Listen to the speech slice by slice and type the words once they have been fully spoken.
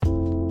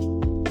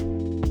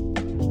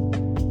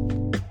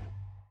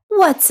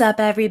What's up,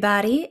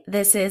 everybody?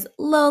 This is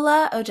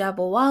Lola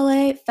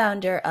Ojabawale,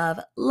 founder of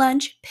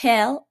Lunch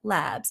Pail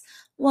Labs.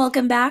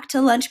 Welcome back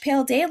to Lunch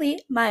Pail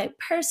Daily, my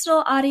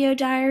personal audio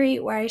diary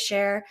where I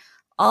share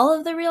all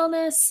of the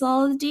realness,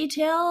 all of the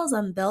details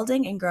on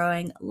building and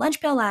growing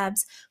Lunch Pail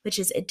Labs, which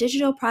is a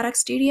digital product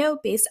studio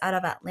based out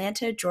of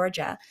Atlanta,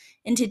 Georgia.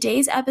 In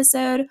today's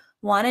episode,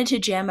 wanted to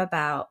jam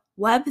about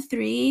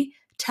Web3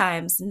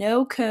 times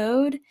no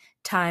code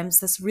times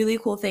this really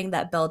cool thing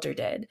that Builder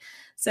did.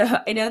 So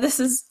I know this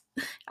is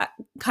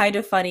kind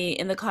of funny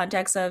in the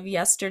context of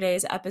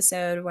yesterday's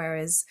episode where I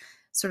was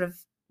sort of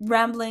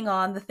rambling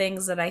on the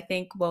things that I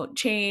think won't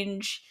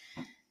change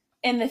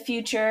in the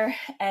future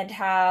and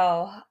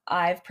how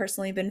I've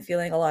personally been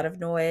feeling a lot of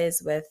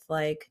noise with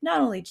like not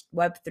only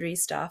web3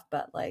 stuff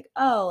but like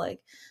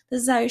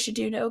this is how you should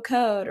do no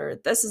code or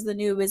this is the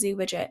new Wizzy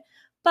widget.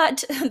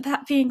 But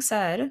that being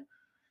said,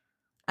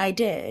 I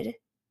did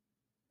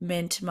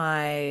mint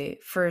my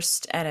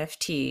first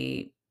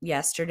NFT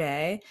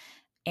yesterday,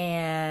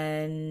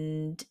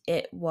 and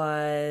it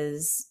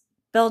was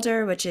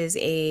Builder, which is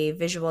a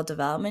visual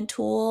development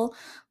tool,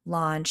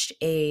 launched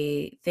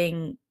a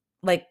thing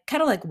like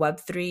kind of like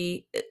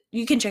Web3.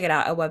 You can check it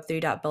out at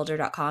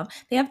web3.builder.com.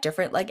 They have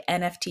different like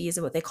NFTs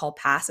and what they call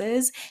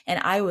passes. And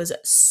I was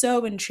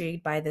so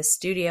intrigued by this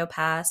studio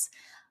pass.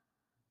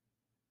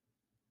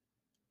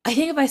 I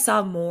think if I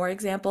saw more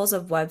examples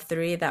of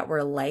Web3 that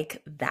were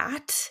like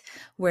that,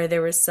 where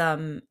there was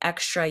some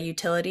extra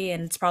utility,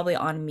 and it's probably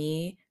on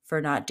me for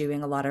not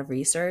doing a lot of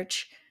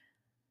research,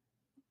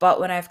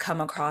 but when I've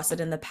come across it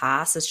in the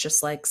past, it's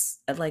just like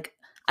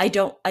I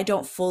don't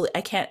fully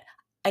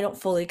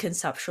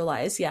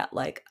conceptualize yet.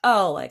 Like,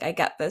 oh, like I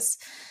get this,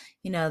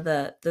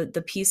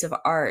 the piece of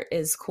art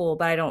is cool,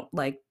 but I don't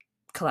like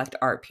collect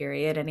art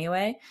period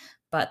anyway.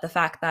 But the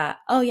fact that,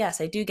 oh yes,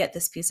 I do get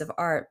this piece of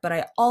art, but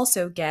I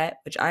also get,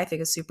 which I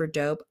think is super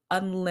dope,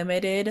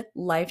 unlimited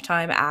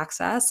lifetime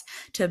access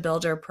to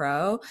Builder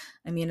Pro.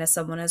 I mean, as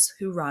someone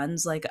who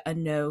runs like a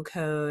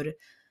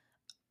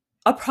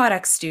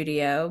product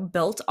studio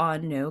built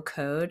on no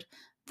code,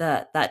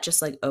 that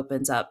just like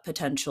opens up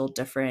potential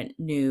different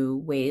new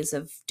ways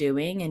of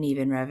doing and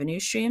even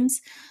revenue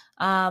streams.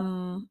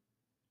 So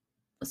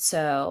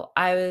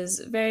I was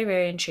very,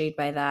 very intrigued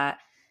by that.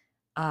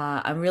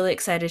 I'm really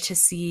excited to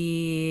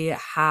see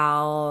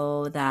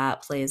how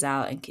that plays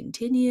out and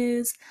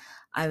continues.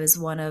 I was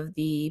one of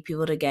the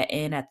people to get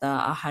in at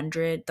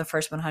the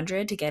first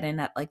 100 to get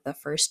in at like the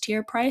first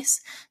tier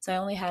price. So I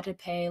only had to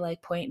pay like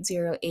zero point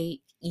zero 0.08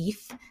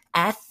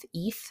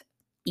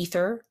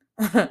 Ether,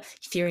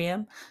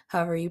 Ethereum,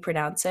 however you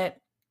pronounce it.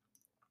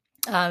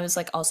 It was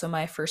like also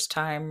my first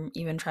time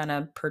even trying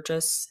to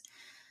purchase.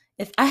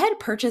 If I had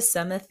purchased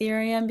some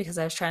Ethereum because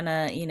I was trying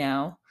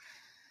to,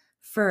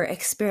 for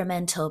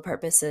experimental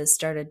purposes,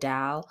 start a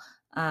DAO.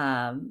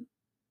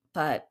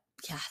 But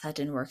yeah, that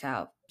didn't work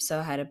out. So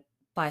I had to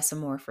buy some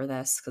more for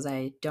this because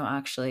I don't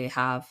actually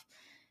have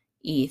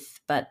ETH.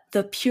 But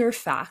the pure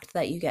fact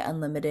that you get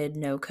unlimited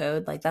no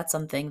code, like that's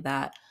something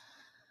that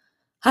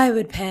I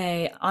would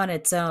pay on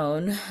its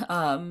own,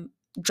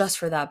 just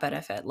for that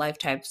benefit.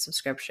 Lifetime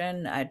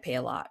subscription, I'd pay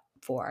a lot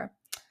for.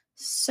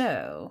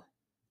 So,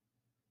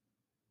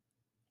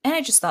 and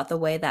I just thought the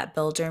way that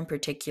Builder in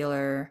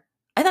particular,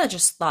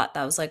 just thought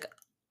that was like,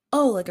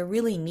 oh, like a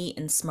really neat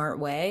and smart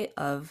way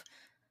of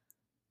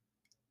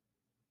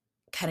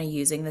kind of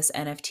using this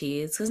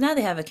NFTs, because now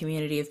they have a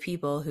community of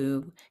people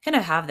who kind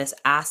of have this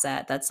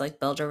asset that's like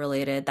Builder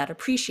related that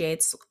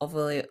appreciates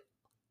hopefully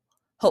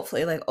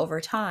like over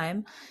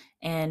time,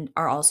 and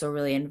are also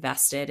really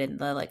invested in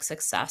the like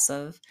success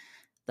of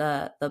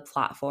the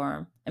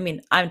platform. I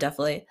mean, I'm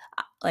definitely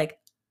like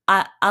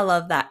I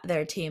love that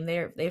their team.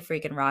 They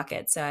freaking rock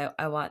it. So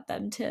I want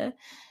them to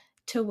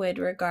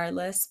win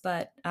regardless.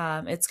 But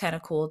it's kind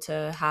of cool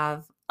to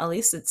have, at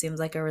least it seems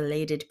like, a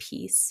related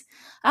piece.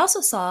 I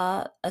also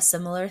saw a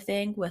similar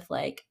thing with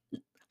like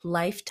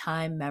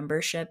lifetime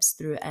memberships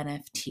through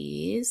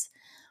NFTs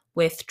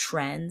with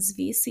Trends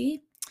VC.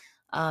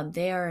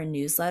 They are a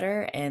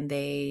newsletter and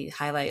they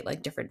highlight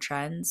like different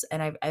trends,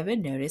 and I've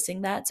been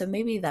noticing that. So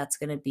maybe that's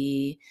going to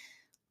be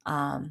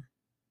um,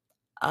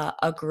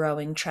 a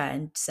growing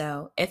trend.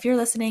 So if you're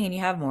listening and you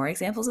have more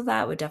examples of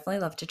that, would definitely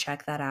love to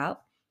check that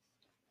out.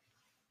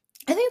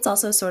 I think it's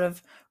also sort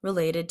of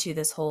related to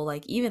this whole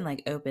like even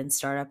like open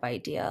startup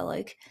idea.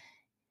 Like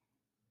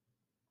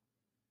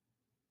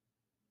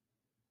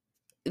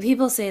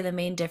people say the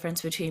main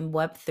difference between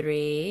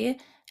Web3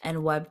 and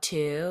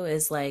Web2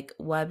 is like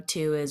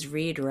Web2 is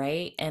read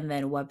write and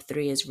then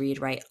Web3 is read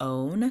write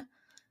own.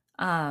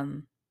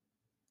 Um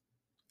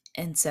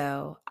and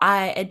so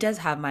I it does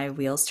have my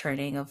wheels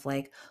turning of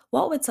like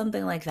what would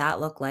something like that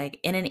look like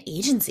in an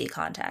agency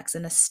context,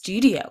 in a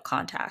studio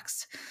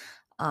context?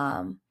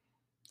 Um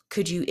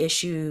could you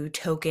issue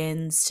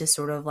tokens to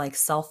sort of like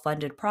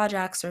self-funded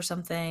projects or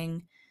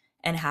something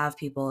and have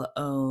people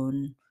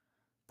own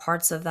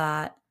parts of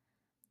that,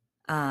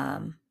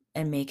 and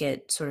make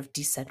it sort of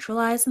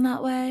decentralized in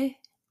that way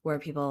where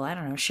people, I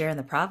don't know, share in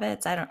the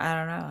profits? I don't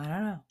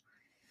know.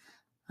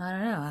 I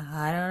don't know.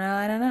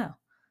 I don't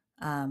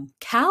know.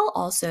 Cal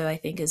also, I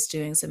think, is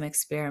doing some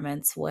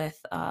experiments with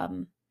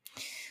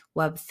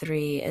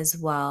Web3 as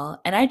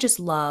well. And I just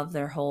love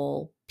their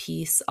whole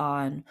piece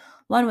on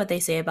one, what they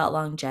say about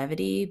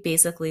longevity.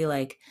 Basically,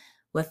 like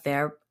with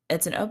their,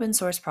 it's an open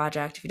source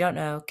project. If you don't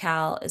know,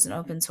 Cal is an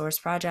open source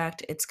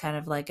project. It's kind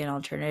of like an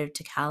alternative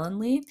to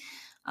Calendly,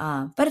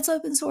 but it's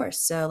open source.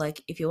 So,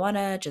 like, if you want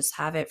to just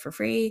have it for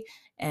free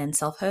and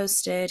self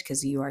hosted,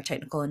 because you are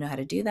technical and know how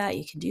to do that,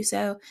 you can do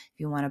so. If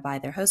you want to buy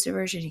their hosted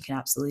version, you can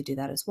absolutely do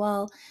that as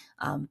well.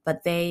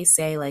 But they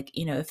say, like,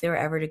 if they were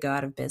ever to go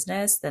out of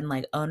business, then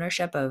like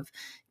ownership of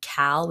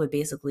Cal would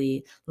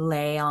basically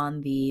lay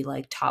on the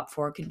like top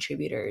four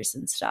contributors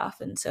and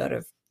stuff, and sort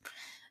of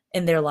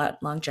in their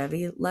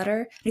longevity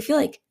letter. And I feel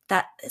like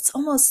that it's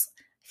almost,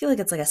 I feel like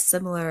it's like a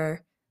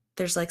similar,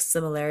 there's like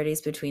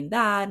similarities between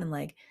that and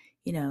like,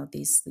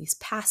 these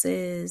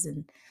passes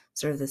and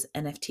sort of this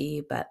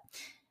NFT. But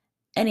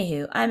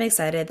anywho, I'm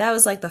excited. That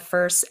was like the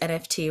first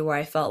NFT where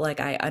I felt like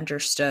I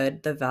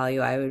understood the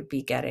value I would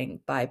be getting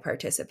by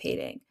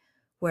participating.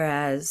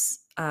 Whereas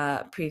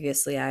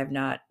previously, I have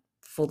not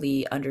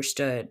fully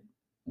understood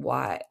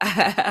why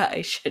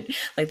I should,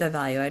 like, the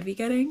value I'd be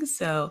getting.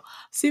 So,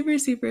 super,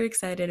 super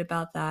excited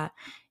about that.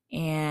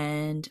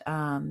 And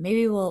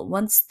maybe we'll,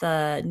 once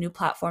the new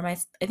platform, I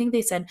think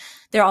they said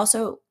they're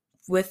also,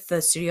 with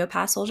the Studio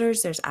Pass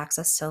holders, there's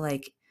access to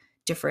like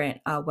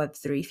different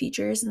Web3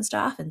 features and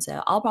stuff. And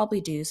so I'll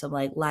probably do some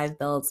like live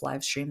builds,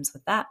 live streams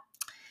with that.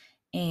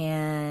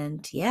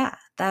 And yeah,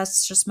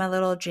 that's just my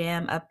little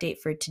jam update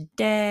for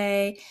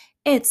today.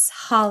 It's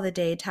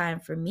holiday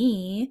time for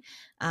me.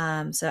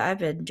 So I've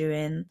been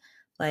doing,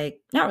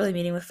 like, not really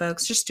meeting with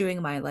folks, just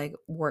doing my like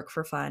work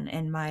for fun.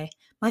 And my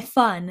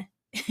fun,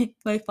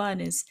 my fun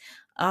is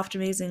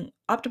optimizing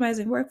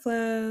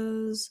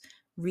workflows,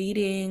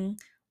 reading,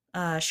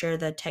 share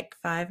the Tech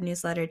 5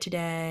 newsletter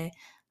today.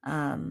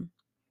 Um,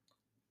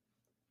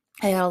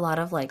 I got a lot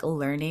of like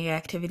learning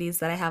activities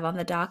that I have on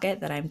the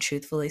docket that I'm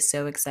truthfully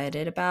so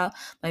excited about.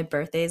 My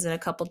birthday's in a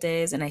couple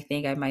days, and I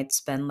think I might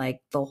spend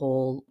like the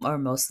whole or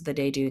most of the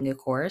day doing a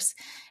course.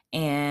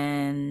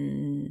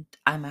 And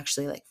I'm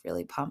actually like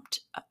really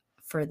pumped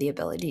for the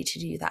ability to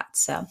do that.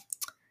 So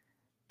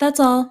that's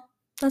all.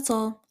 That's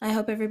all. I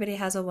hope everybody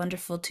has a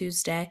wonderful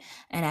Tuesday,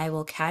 and I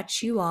will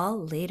catch you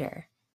all later.